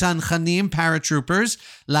celebrating Tzanchanim, paratroopers,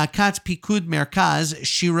 Lakat Pikud Merkaz,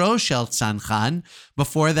 Shiro Shel Tzanchen.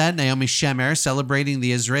 Before that, Naomi Shemer celebrating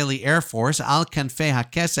the Israeli Air Force, Al Kanfei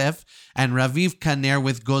HaKesef, and Raviv Kaner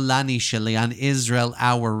with Golani Sheli on Israel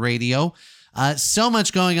Hour Radio. So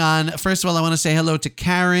much going on. First of all, I want to say hello to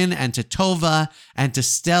Karen and to Tova and to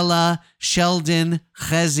Stella, Sheldon,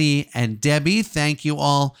 Chezi, and Debbie. Thank you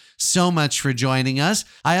all so much for joining us.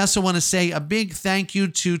 I also want to say a big thank you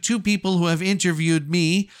to 2 people who have interviewed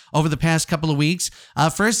me over the past couple of weeks.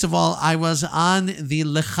 First of all, I was on the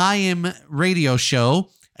L'Chaim radio show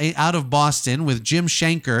out of Boston with Jim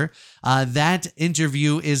Schenker. That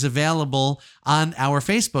interview is available on our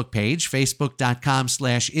Facebook page,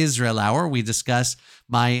 facebook.com/Israel Hour. We discuss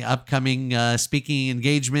my upcoming speaking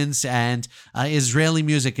engagements and Israeli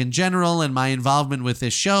music in general and my involvement with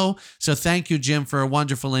this show. So thank you, Jim, for a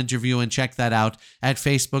wonderful interview, and check that out at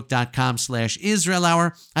facebook.com/Israel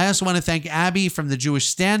Hour. I also want to thank Abby from the Jewish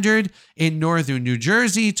Standard in Northern New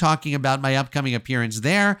Jersey, talking about my upcoming appearance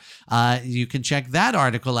there. You can check that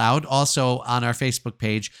article out also on our Facebook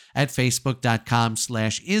page at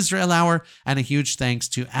facebook.com/Israel Hour. And a huge thanks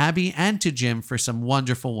to Abby and to Jim for some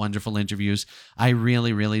wonderful, wonderful interviews. I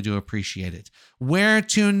really, really do appreciate it. Where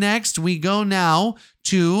to next? We go now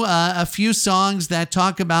to a few songs that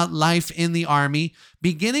talk about life in the Army,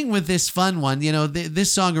 beginning with this fun one. You know,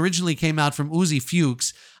 this song originally came out from Uzi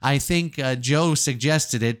Fuchs. I think Joe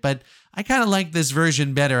suggested it, but I kind of like this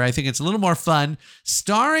version better. I think it's a little more fun.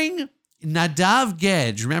 Starring Nadav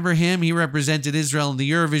Gedge. Remember him? He represented Israel in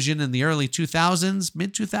the Eurovision in the early 2000s,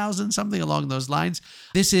 mid-2000s, something along those lines.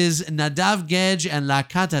 This is Nadav Gedge and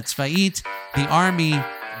Lakat HaTzva'it, the Army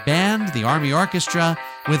band, the Army Orchestra,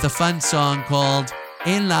 with a fun song called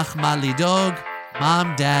Ein Lach Ma Lidog.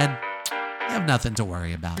 Mom, Dad, you have nothing to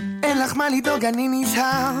worry about. אין לך מה לדאוג, אני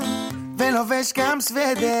נזהר ולובש גם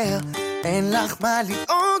סוודר. אין לך מה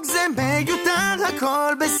לדאוג, זה מיותר,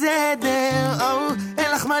 הכל בסדר.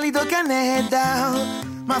 אין לך מה לדאוג, הנהדר,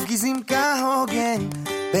 מפגיזים כהוגן,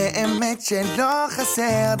 באמת שלא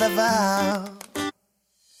חסר דבר.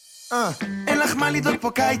 אין לך מה לדאוג,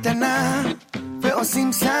 פה קייטנה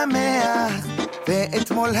ועושים שמח,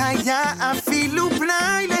 ואתמול היה אפילו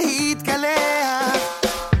פנאי להתקלח.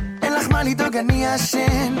 אין לך מה לדאוג, אני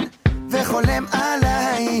ישן וחולם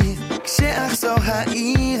עלייך, כשאחזור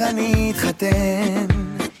העיר אני אתחתן.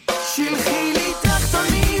 שלחי לי תחתון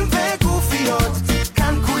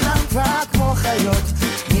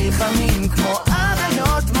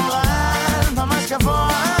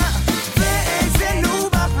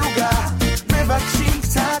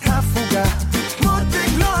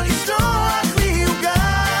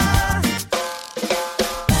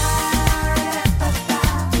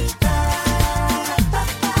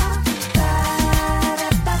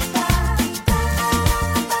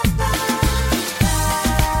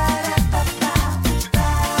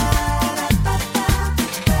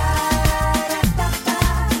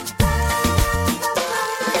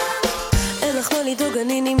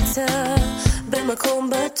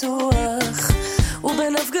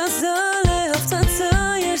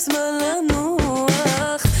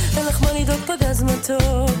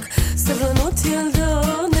מתוק, סבלנות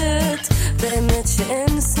ילדונת, באמת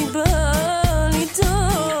שאין סיבה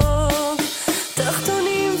לדאוג.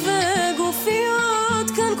 תחתונים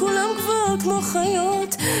וגופיות, כאן כולם כבר כמו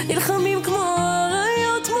חיות, נלחמים כמו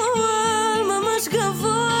אריות, מורל ממש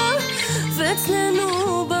גבוה,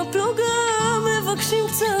 ואצלנו בפלוגה מבקשים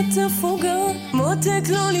קצת הפוגה, מותק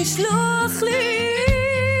לא לשלוח לי.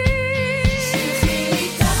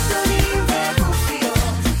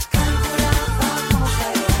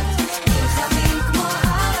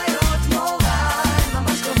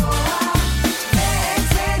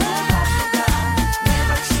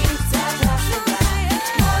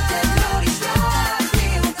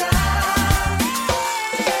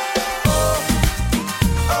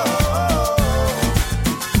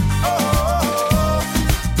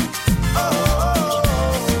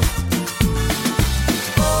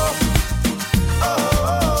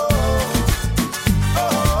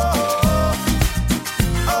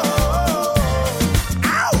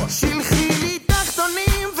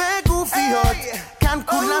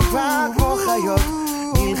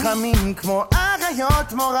 כמו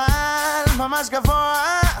אריות, מורל ממש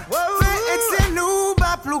גבוה, ואצלנו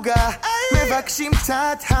בפלוגה מבקשים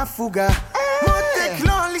קצת הפוגה, מותק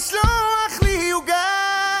לא לשלוח לי יוגה.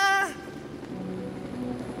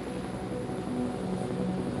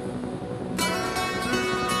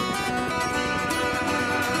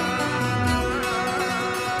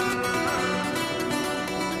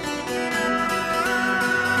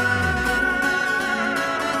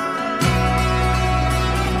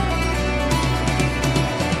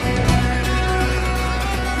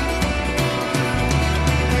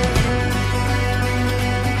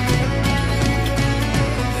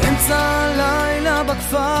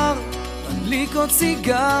 בכפר, מדליק עוד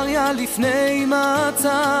סיגריה לפני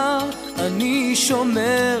מעצר, אני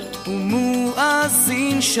שומר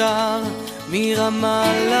ומואזין שר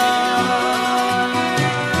מרמאללה.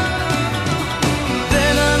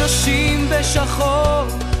 בין אנשים בשחור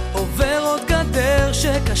עובר עוד גדר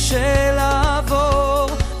שקשה לעבור,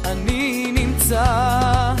 אני נמצא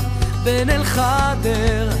בין אל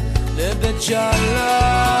חדר לבית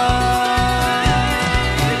ג'אלה.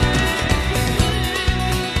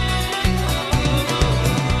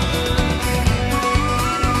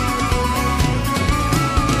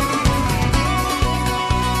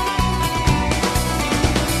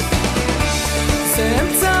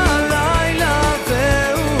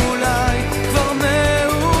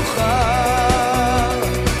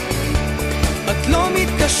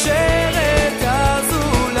 מתקשרת אז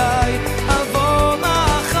אולי אבוא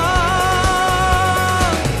מחר,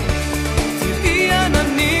 תראי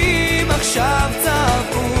עננים עכשיו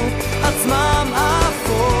צבעו עצמם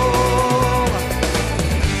אפור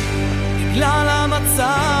בגלל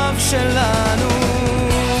המצב שלנו.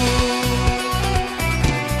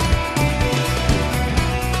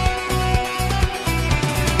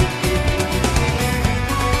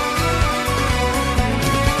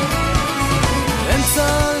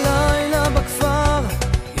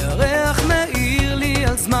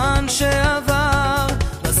 זמן שעבר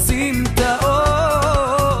לשים את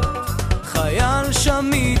האור, חייל שם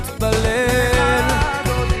מתפלל,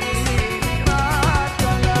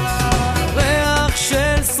 ריח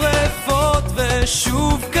של שריפות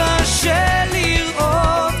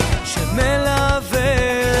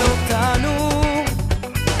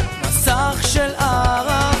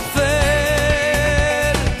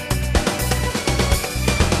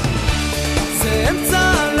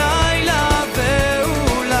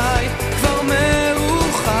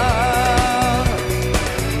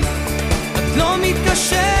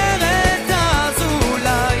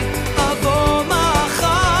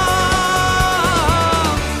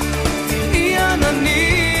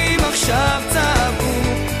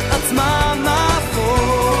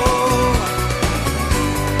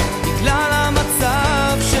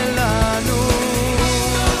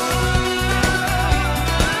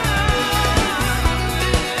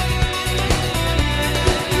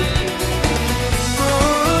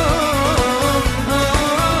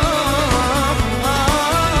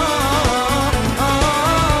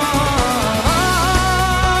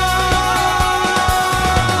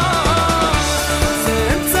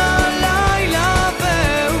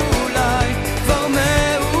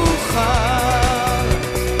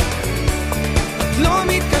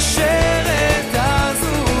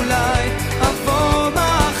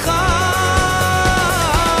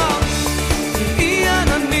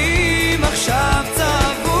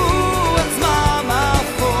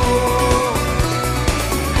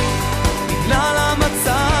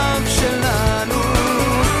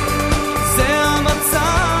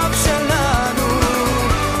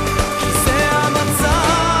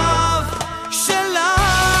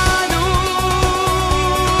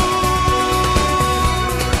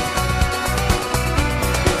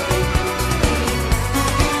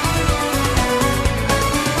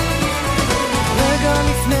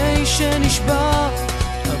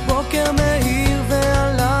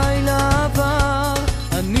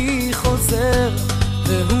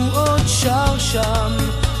שם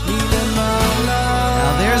מלמעלה.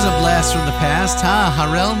 Now there's a blast from the past, huh?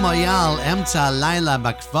 Harel Moyal, Emtza Laila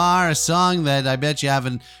Bakfar, a song that I bet you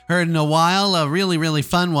haven't heard in a while. A really, really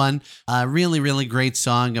fun one. A really, really great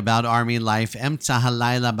song about army life. Emtza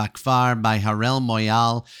Halayla Bakfar by Harel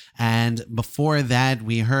Moyal. And before that,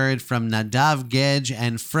 we heard from Nadav Gej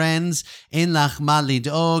and friends in Lachma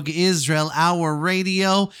Lidog, Israel Hour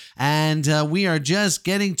Radio. And we are just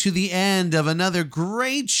getting to the end of another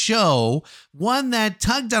great show, one that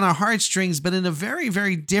tugged on our heartstrings, but in a very,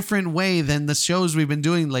 very different way than the shows we've been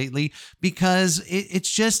doing lately, because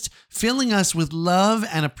it's just filling us with love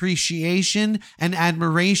and appreciation and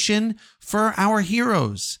admiration for our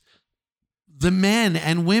heroes. The men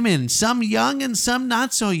and women, some young and some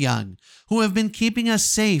not so young, who have been keeping us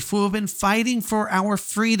safe, who have been fighting for our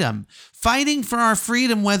freedom,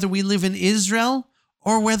 whether we live in Israel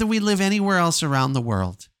or whether we live anywhere else around the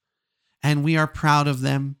world. And we are proud of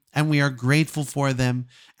them, and we are grateful for them,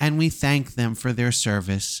 and we thank them for their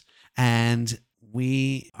service. And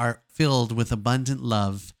we are filled with abundant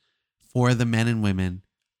love for the men and women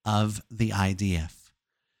of the IDF.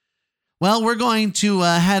 Well, we're going to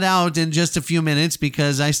head out in just a few minutes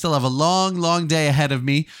because I still have a long, long day ahead of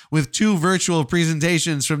me with 2 virtual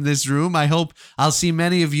presentations from this room. I hope I'll see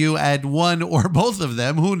many of you at one or both of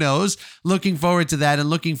them. Who knows? Looking forward to that,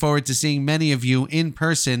 and looking forward to seeing many of you in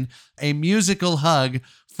person. A musical hug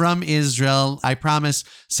from Israel. I promise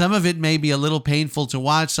some of it may be a little painful to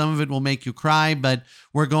watch. Some of it will make you cry, but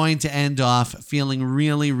we're going to end off feeling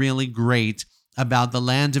really, really great about the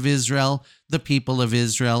land of Israel, the people of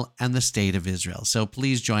Israel, and the state of Israel. So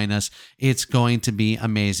please join us. It's going to be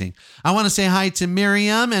amazing. I want to say hi to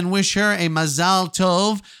Miriam and wish her a Mazal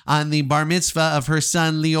Tov on the bar mitzvah of her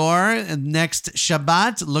son Lior next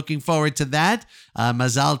Shabbat. Looking forward to that.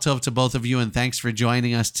 Mazal Tov to both of you, and thanks for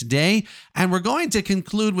joining us today. And we're going to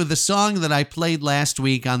conclude with a song that I played last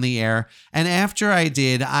week on the air. And after I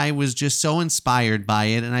did, I was just so inspired by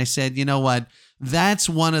it. And I said, you know what? That's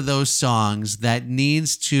one of those songs that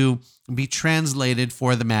needs to be translated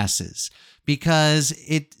for the masses, because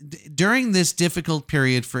during this difficult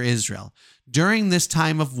period for Israel, during this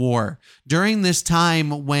time of war, during this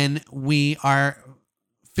time when we are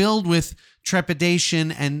filled with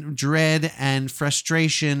trepidation and dread and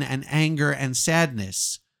frustration and anger and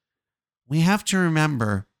sadness, we have to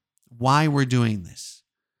remember why we're doing this.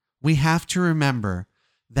 We have to remember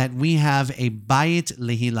that we have a bayit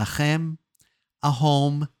lehilachem, a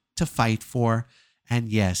home to fight for, and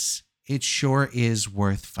yes, it sure is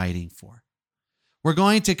worth fighting for. We're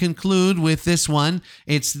going to conclude with this one.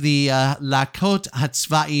 It's the Lakot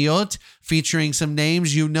Hatzva'iyot, featuring some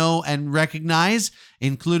names you know and recognize,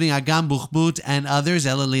 including Agam Buchbut and others,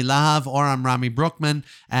 Elali Lahav, Oram Rami Brookman,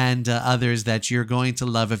 and others that you're going to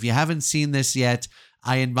love. If you haven't seen this yet,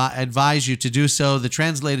 I advise you to do so. The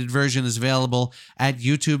translated version is available at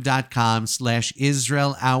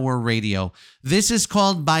youtube.com/Israel Hour Radio. This is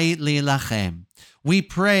called Bayit Leilachem. We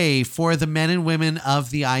pray for the men and women of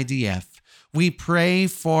the IDF. We pray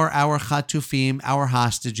for our Chatufim, our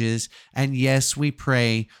hostages. And yes, we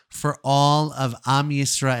pray for all of Am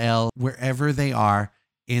Yisrael, wherever they are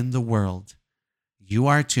in the world. You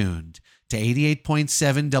are tuned to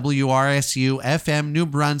 88.7 WRSU FM New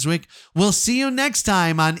Brunswick. We'll see you next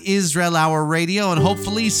time on Israel Hour Radio, and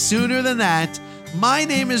hopefully sooner than that. My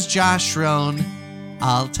name is Josh Rohn.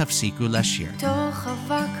 Al tafsiku lashir. תוך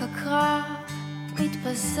אבק הקרב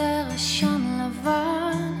מתפזר עשן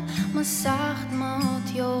לבן, מסך דמעות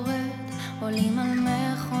יורד, עולים על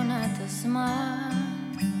מכונת הזמן.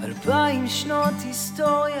 2000 שנות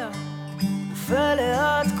היסטוריה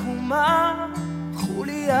ופלא תקומה,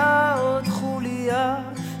 חוליה עוד חוליה,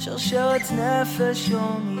 שרשרת נפש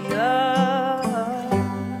יומיה.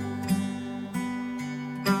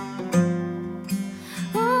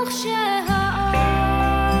 וכשהאור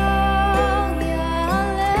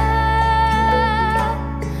יעלה,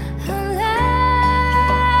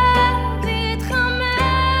 הלב יתחמם,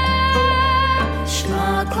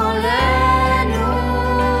 שמע קולנו,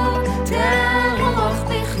 תן רוח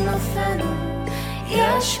בכנפינו,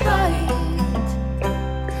 יש בית,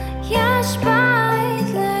 יש בית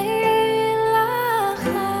להילחם.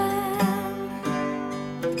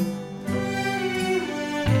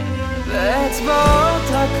 ואצבעות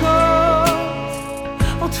רכות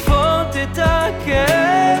עוטפות את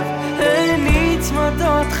הכאב, הן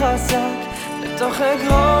נצמדות חזק לתוך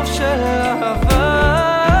אגרוף של אהבה.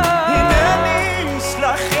 הנני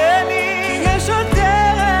סלחני, כי יש עוד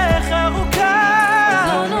דרך ארוכה,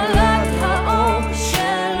 לא נולד האור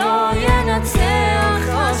שלא ינצח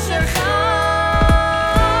חשכה.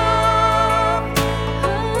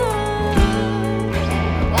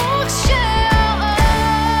 וכשהאור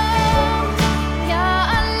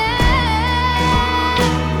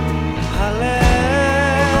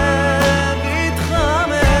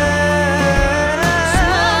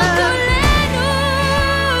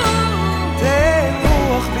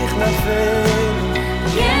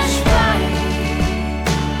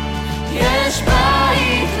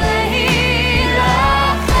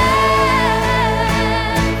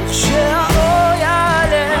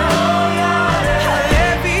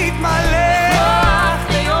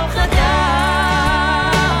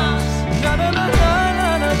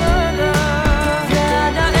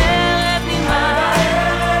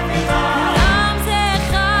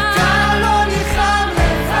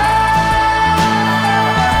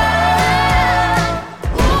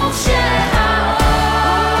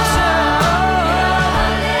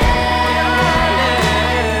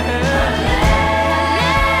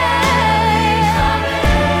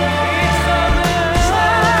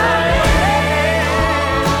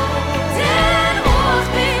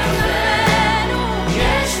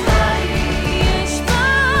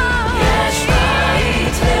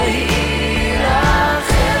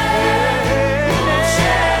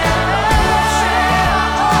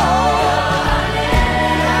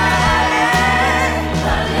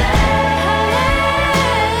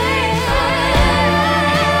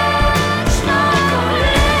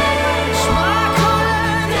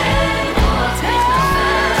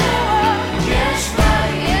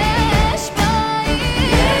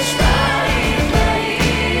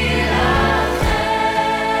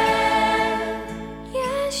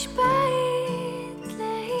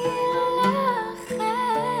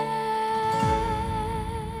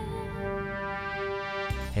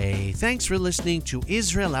thanks for listening to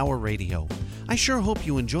Israel Hour Radio. I sure hope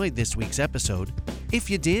you enjoyed this week's episode. If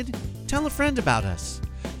you did, tell a friend about us.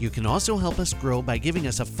 You can also help us grow by giving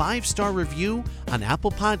us a 5-star review on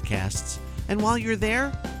Apple Podcasts, and while you're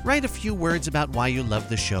there, write a few words about why you love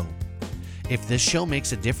the show. If this show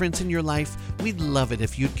makes a difference in your life, we'd love it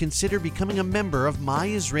if you'd consider becoming a member of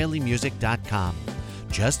myisraelimusic.com.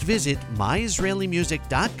 Just visit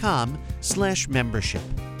myisraelimusic.com/membership.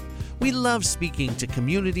 We love speaking to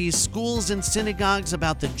communities, schools, and synagogues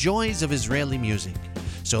about the joys of Israeli music.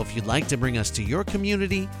 So if you'd like to bring us to your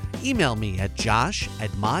community, email me at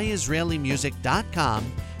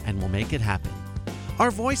josh@myisraelimusic.com and we'll make it happen. Our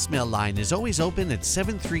voicemail line is always open at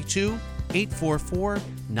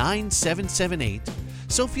 732-844-9778,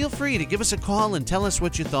 so feel free to give us a call and tell us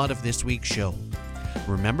what you thought of this week's show.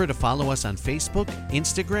 Remember to follow us on Facebook,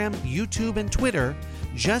 Instagram, YouTube, and Twitter.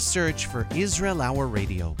 Just search for Israel Hour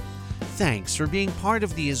Radio. Thanks for being part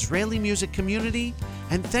of the Israeli music community,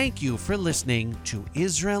 and thank you for listening to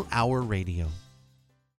Israel Hour Radio.